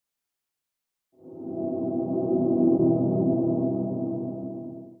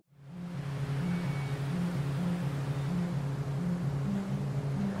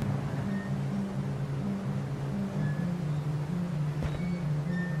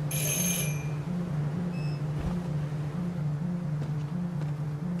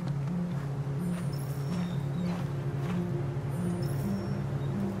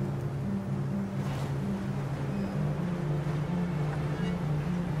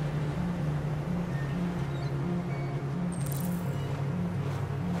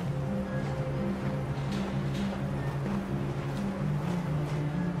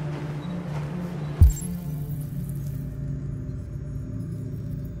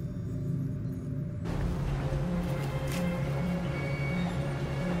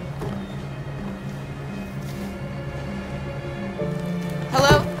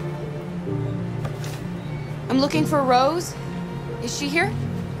looking for Rose. Is she here?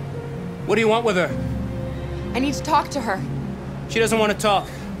 What do you want with her? I need to talk to her. She doesn't want to talk.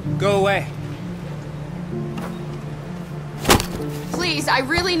 Go away. Please, I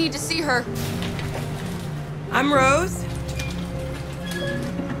really need to see her. I'm Rose.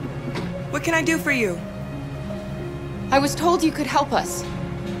 What can I do for you? I was told you could help us.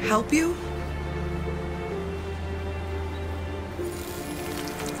 Help you?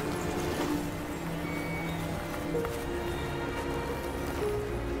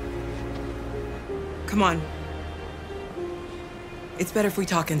 Come on. It's better if we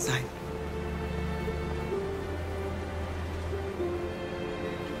talk inside.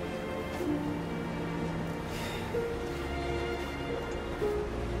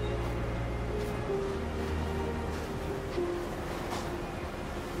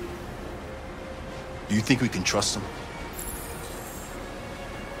 Do you think we can trust him?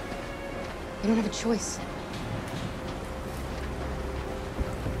 We don't have a choice.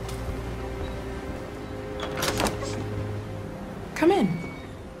 Come in.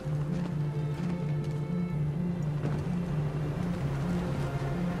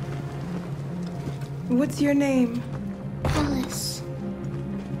 What's your name? Alice.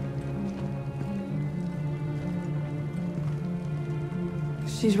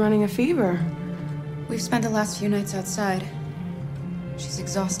 She's running a fever. We've spent the last few nights outside. She's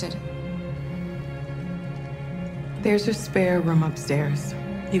exhausted. There's a spare room upstairs.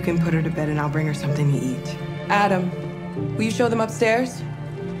 You can put her to bed and I'll bring her something to eat. Adam, will you show them upstairs?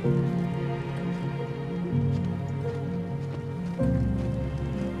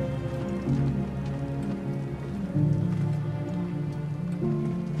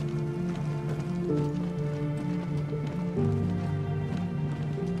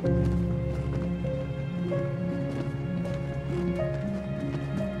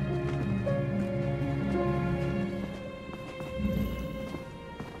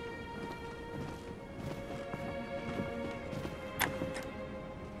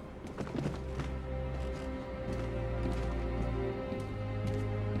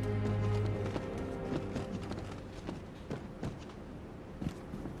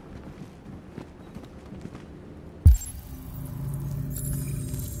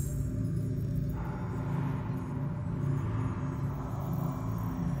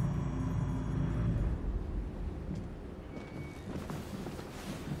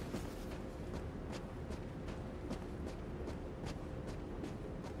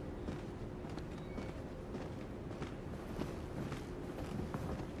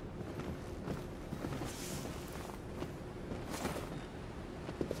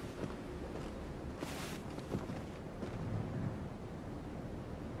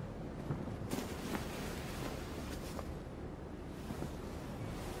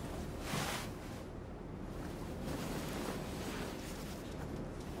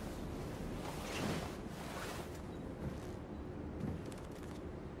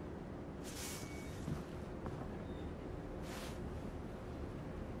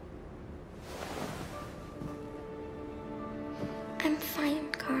 I'm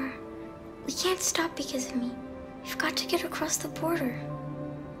fine, Kara. We can't stop because of me. We've got to get across the border.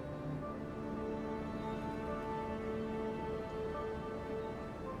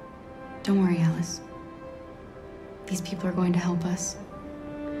 Don't worry, Alice. These people are going to help us.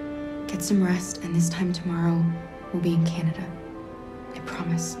 Get some rest, and this time tomorrow, we'll be in Canada. I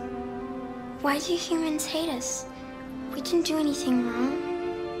promise. Why do humans hate us? We didn't do anything wrong.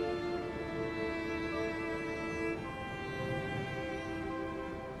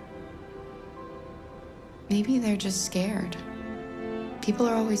 Maybe they're just scared. People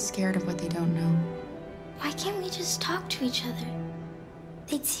are always scared of what they don't know. Why can't we just talk to each other?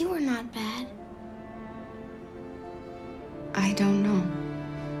 They'd see we're not bad. I don't know.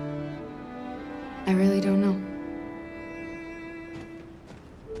 I really don't know.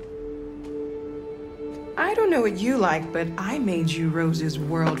 I don't know what you like, but I made you Rose's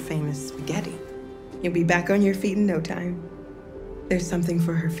world-famous spaghetti. You'll be back on your feet in no time. There's something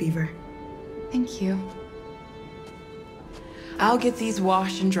for her fever. Thank you. I'll get these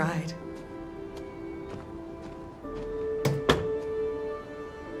washed and dried.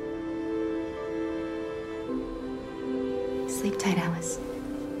 Sleep tight, Alice.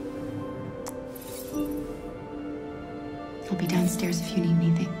 I'll be downstairs if you need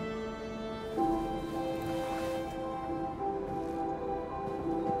anything.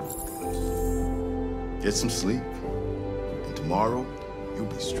 Get some sleep. And tomorrow, you'll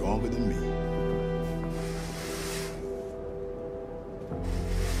be stronger than me.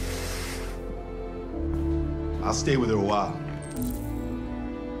 I'll stay with her a while.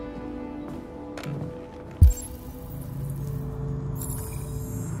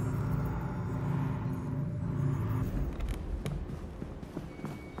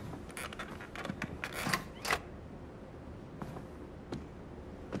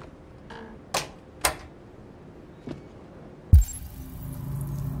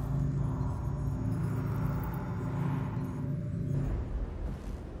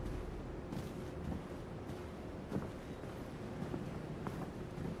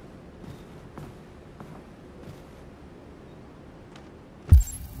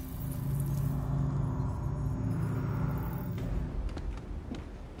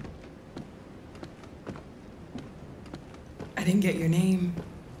 didn't get your name.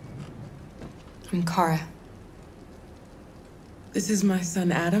 I'm Kara. This is my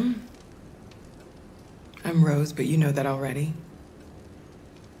son, Adam. I'm Rose, but you know that already.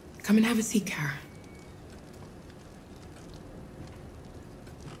 Come and have a seat, Kara.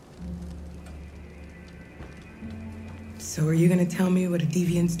 So are you gonna tell me what a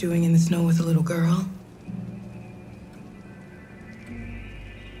deviant's doing in the snow with a little girl?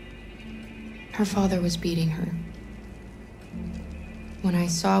 Her father was beating her. When I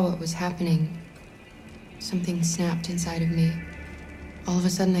saw what was happening, something snapped inside of me. All of a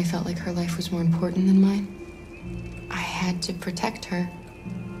sudden, I felt like her life was more important than mine. I had to protect her.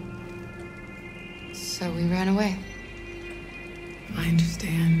 So we ran away. I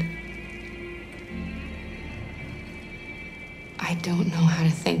understand. I don't know how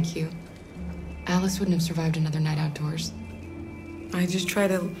to thank you. Alice wouldn't have survived another night outdoors. I just try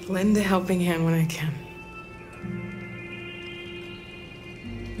to lend a helping hand when I can.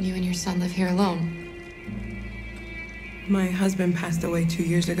 You and your son live here alone. My husband passed away 2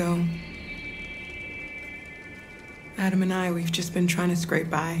 years ago. Adam and I, we've just been trying to scrape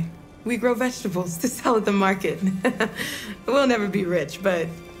by. We grow vegetables to sell at the market. We'll never be rich, but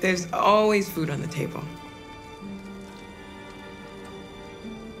there's always food on the table.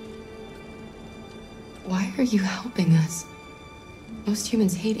 Why are you helping us? Most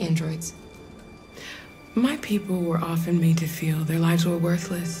humans hate androids. My people were often made to feel their lives were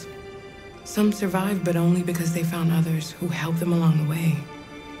worthless. Some survived, but only because they found others who helped them along the way.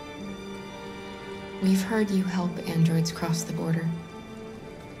 We've heard you help androids cross the border.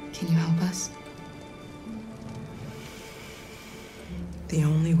 Can you help us? The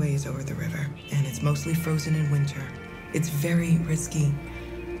only way is over the river, and it's mostly frozen in winter. It's very risky.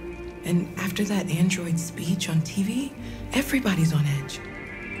 And after that android speech on TV, everybody's on edge.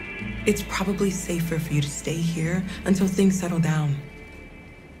 It's probably safer for you to stay here until things settle down.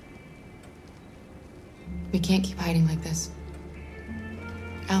 We can't keep hiding like this.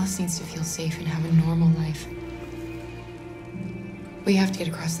 Alice needs to feel safe and have a normal life. We have to get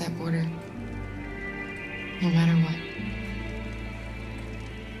across that border. No matter what.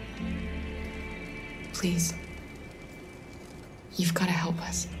 Please. You've got to help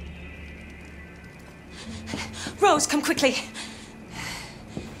us. Rose, come quickly.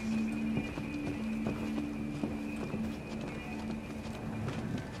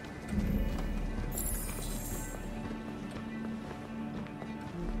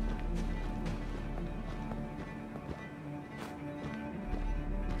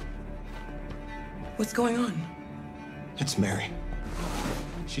 What's going on? It's Mary.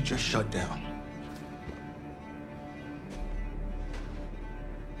 She just shut down.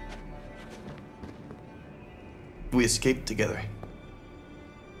 We escaped together.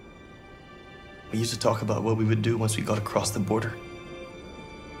 We used to talk about what we would do once we got across the border.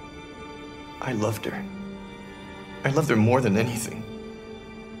 I loved her. I loved her more than anything.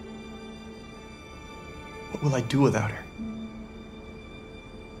 What will I do without her?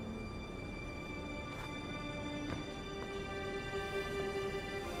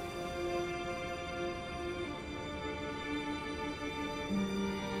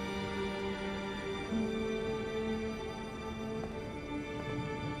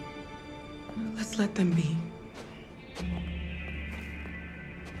 Let's let them be.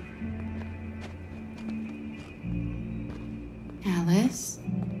 Alice?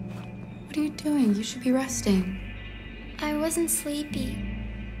 What are you doing? You should be resting. I wasn't sleepy.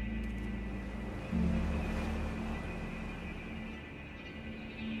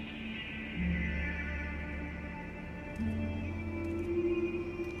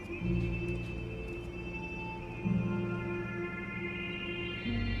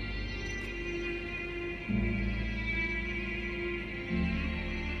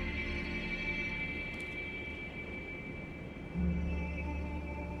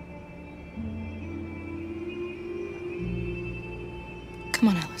 Come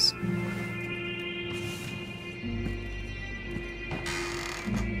on, Alice.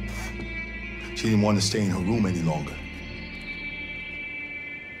 She didn't want to stay in her room any longer.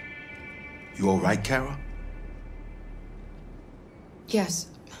 You all right, Kara? Yes.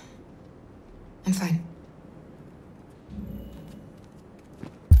 I'm fine.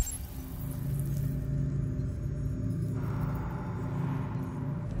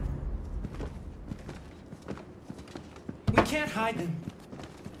 We can't hide them.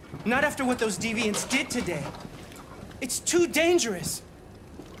 Not after what those deviants did today. It's too dangerous.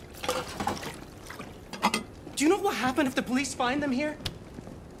 Do you know what will happen if the police find them here?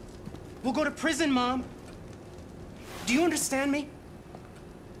 We'll go to prison, Mom. Do you understand me?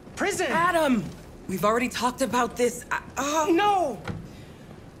 Prison! Adam! We've already talked about this. No!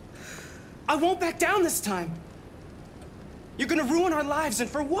 I won't back down this time. You're gonna ruin our lives, and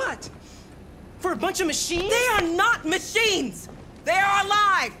for what? For a bunch of machines? They are not machines! They are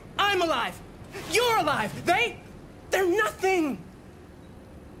alive! I'm alive! You're alive! They're nothing!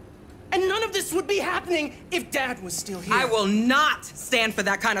 And none of this would be happening if Dad was still here. I will not stand for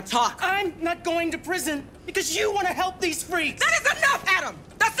that kind of talk! I'm not going to prison because you want to help these freaks! That is enough, Adam!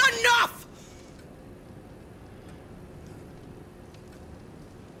 That's enough!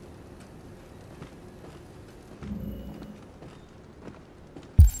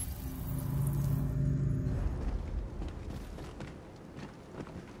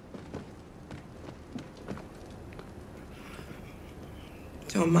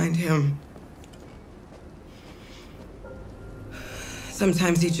 Don't mind him.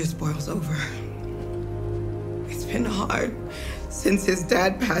 Sometimes he just boils over. It's been hard since his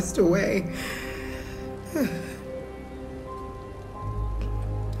dad passed away.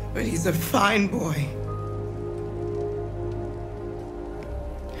 But he's a fine boy.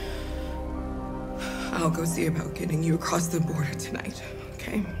 I'll go see about getting you across the border tonight,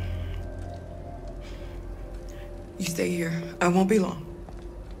 okay? You stay here. I won't be long.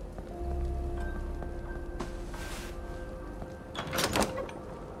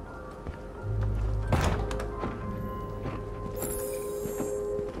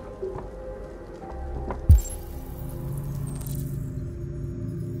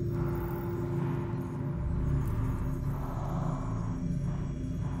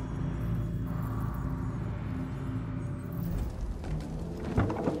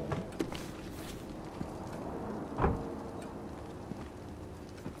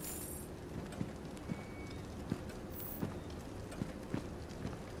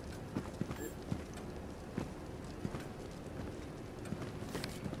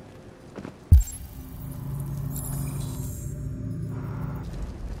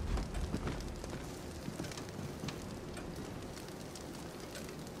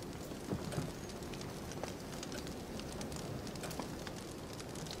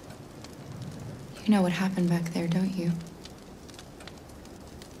 You know what happened back there, don't you?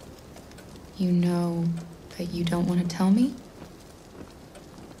 You know that you don't want to tell me?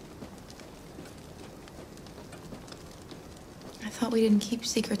 I thought we didn't keep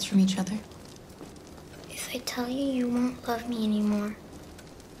secrets from each other. If I tell you, you won't love me anymore.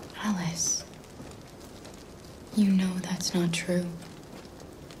 Alice, you know that's not true.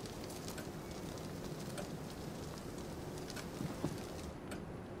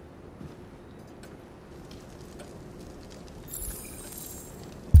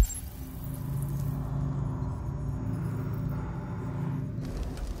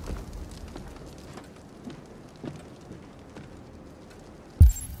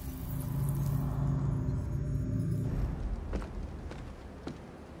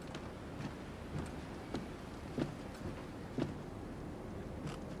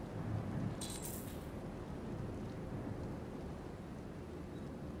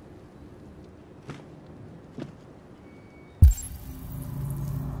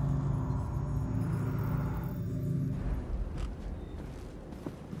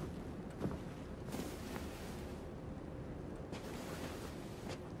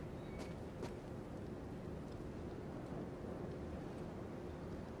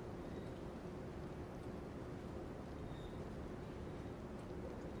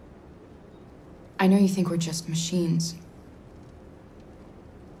 I know you think we're just machines.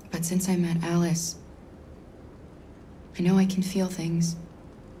 But since I met Alice, I know I can feel things.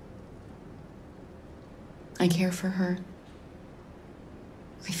 I care for her.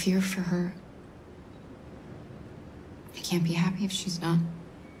 I fear for her. I can't be happy if she's not.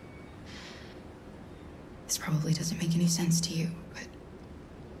 This probably doesn't make any sense to you, but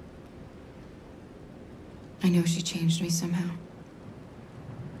I know she changed me somehow.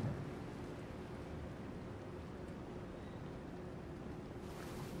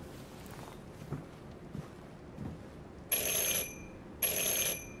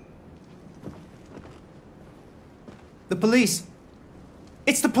 The police!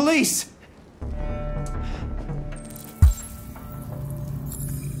 It's the police!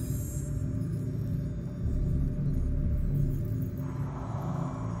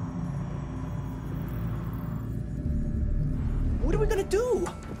 What are we gonna do?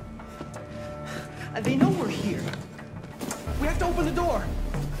 They know we're here. We have to open the door.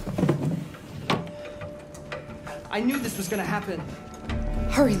 I knew this was gonna happen.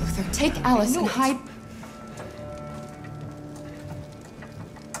 Hurry, Luther. Take Alice and hide...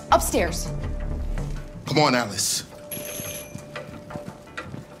 upstairs. Come on, Alice.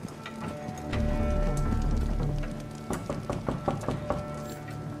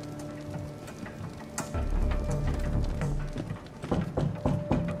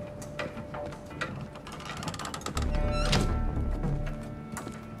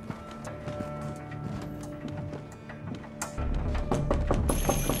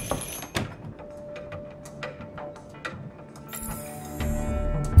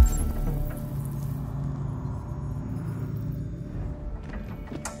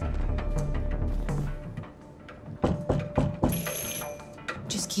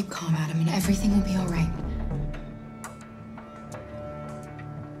 Everything will be all right.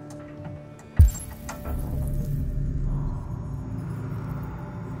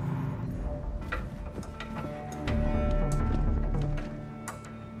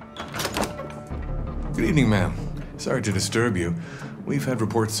 Good evening, ma'am. Sorry to disturb you. We've had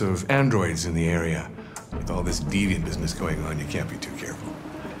reports of androids in the area. With all this deviant business going on, you can't be too careful.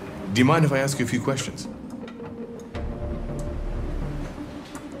 Do you mind if I ask you a few questions?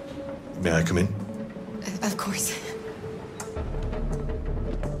 May I come in? Of course.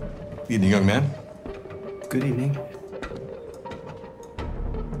 Evening, young man. Good evening.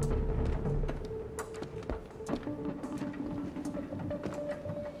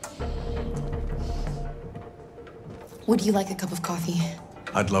 Would you like a cup of coffee?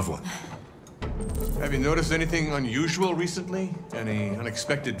 I'd love one. Have you noticed anything unusual recently? Any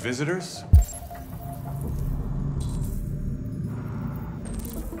unexpected visitors?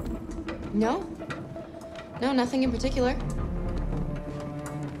 No. No, nothing in particular.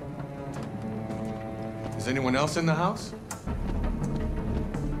 Is anyone else in the house?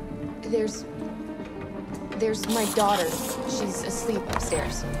 There's my daughter. She's asleep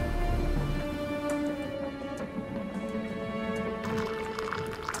upstairs.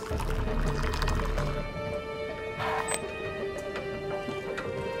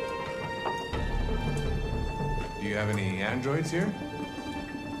 Do you have any androids here?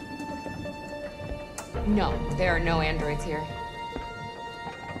 No, there are no androids here.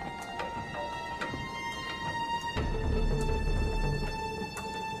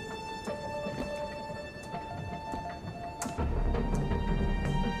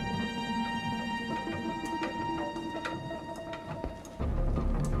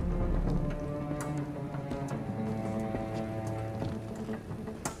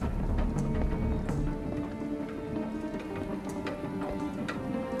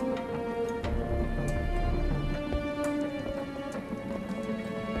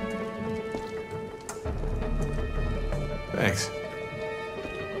 Thanks.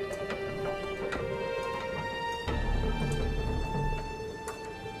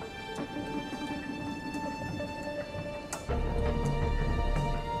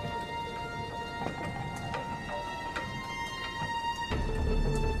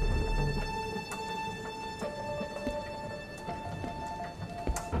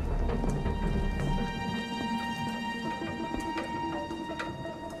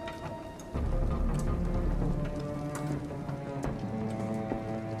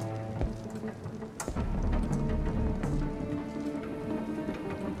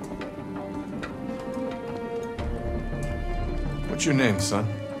 What's your name, son?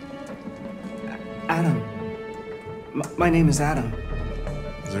 Adam. My name is Adam.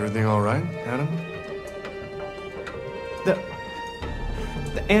 Is everything all right, Adam?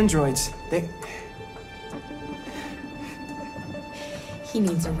 The androids, they... He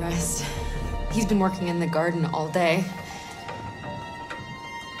needs a rest. He's been working in the garden all day.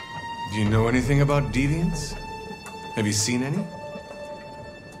 Do you know anything about deviants? Have you seen any?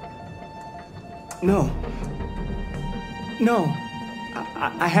 No. No.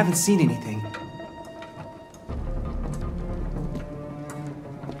 I haven't seen anything.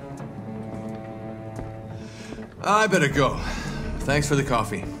 I better go. Thanks for the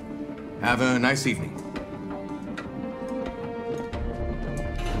coffee. Have a nice evening.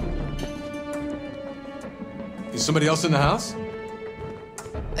 Is somebody else in the house?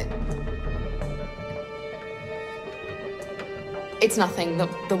 It's nothing,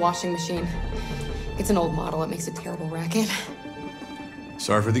 the washing machine. It's an old model. It makes a terrible racket.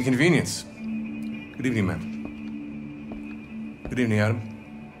 Sorry for the inconvenience. Good evening, ma'am. Good evening, Adam.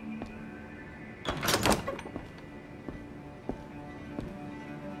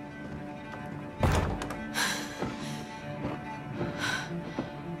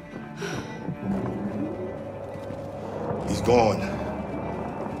 He's gone.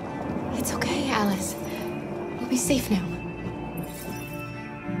 It's okay, Alice. We'll be safe now.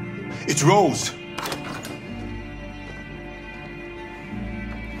 It's Rose.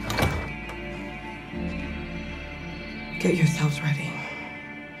 Get yourselves ready.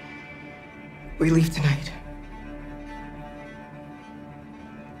 We leave tonight.